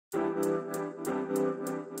There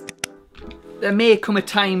may come a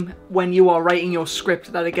time when you are writing your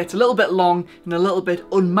script that it gets a little bit long and a little bit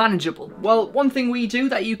unmanageable. Well, one thing we do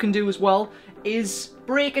that you can do as well is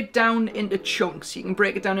break it down into chunks. You can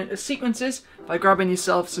break it down into sequences by grabbing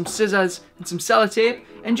yourself some scissors and some sellotape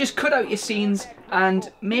and just cut out your scenes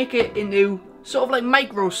and make it into sort of like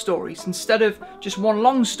micro stories. Instead of just one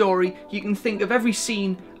long story, you can think of every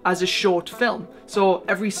scene as a short film. So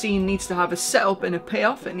every scene needs to have a setup and a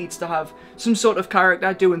payoff. It needs to have some sort of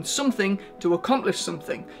character doing something to accomplish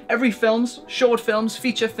something. Every films, short films,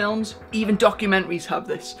 feature films, even documentaries have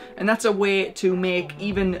this. And that's a way to make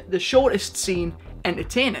even the shortest scene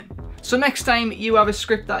entertaining. So next time you have a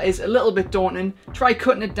script that is a little bit daunting, try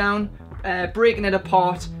cutting it down, breaking it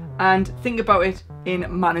apart, and think about it in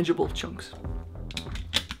manageable chunks.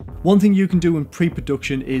 One thing you can do in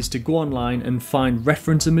pre-production is to go online and find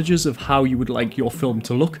reference images of how you would like your film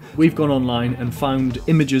to look. We've gone online and found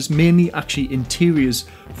images, mainly actually interiors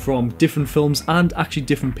from different films and actually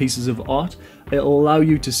different pieces of art. It'll allow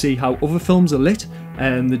you to see how other films are lit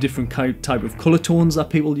and the different type of colour tones that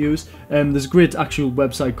people use. There's a great actual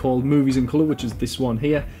website called Movies in Colour, which is this one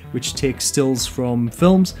here, which takes stills from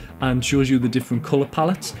films and shows you the different colour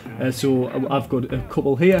palettes. So I've got a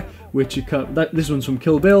couple here, which this one's from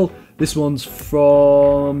Kill Bill, this one's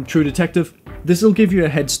from True Detective. This will give you a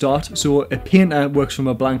head start, so a painter works from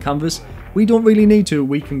a blank canvas. We don't really need to,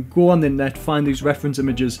 we can go on the internet, find these reference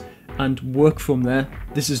images and work from there.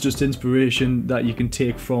 This is just inspiration that you can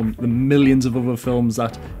take from the millions of other films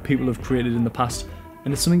that people have created in the past,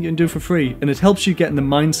 and it's something you can do for free, and it helps you get in the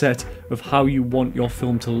mindset of how you want your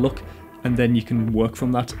film to look, and then you can work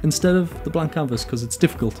from that instead of the blank canvas, because it's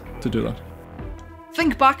difficult to do that.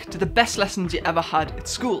 Think back to the best lessons you ever had at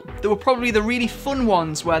school. They were probably the really fun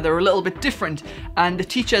ones where they were a little bit different and the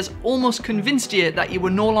teachers almost convinced you that you were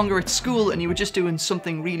no longer at school and you were just doing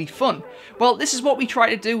something really fun. Well, this is what we try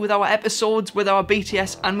to do with our episodes, with our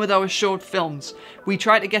BTS and with our short films. We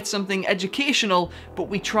try to get something educational, but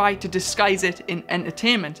we try to disguise it in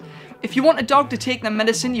entertainment. If you want a dog to take their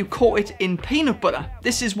medicine, you coat it in peanut butter.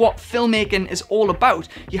 This is what filmmaking is all about.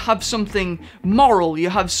 You have something moral, you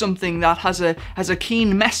have something that has a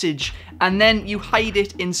keen message, and then you hide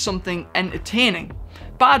it in something entertaining.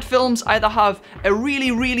 Bad films either have a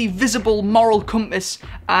really visible moral compass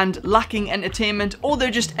and lacking entertainment, or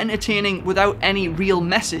they're just entertaining without any real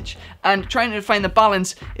message. And trying to find the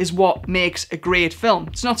balance is what makes a great film.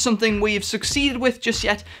 It's not something we've succeeded with just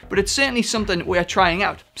yet, but it's certainly something we're trying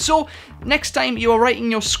out. So next time you are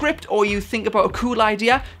writing your script or you think about a cool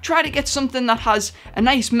idea, try to get something that has a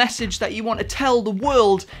nice message that you want to tell the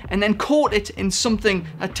world and then coat it in something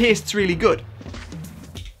that tastes really good.